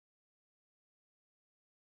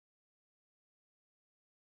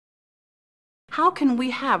How can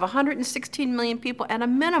we have 116 million people at a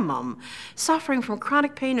minimum suffering from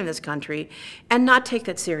chronic pain in this country and not take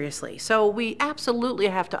that seriously? So we absolutely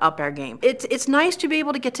have to up our game. It's nice to be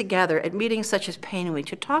able to get together at meetings such as PAINWeek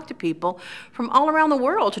to talk to people from all around the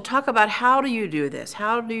world to talk about how do you do this?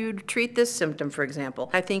 How do you treat this symptom, for example?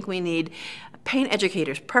 I think we need pain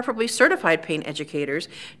educators, preferably certified pain educators,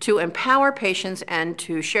 to empower patients and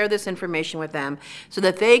to share this information with them so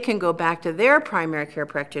that they can go back to their primary care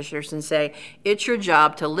practitioners and say, it's your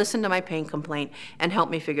job to listen to my pain complaint and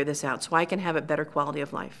help me figure this out so I can have a better quality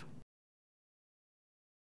of life.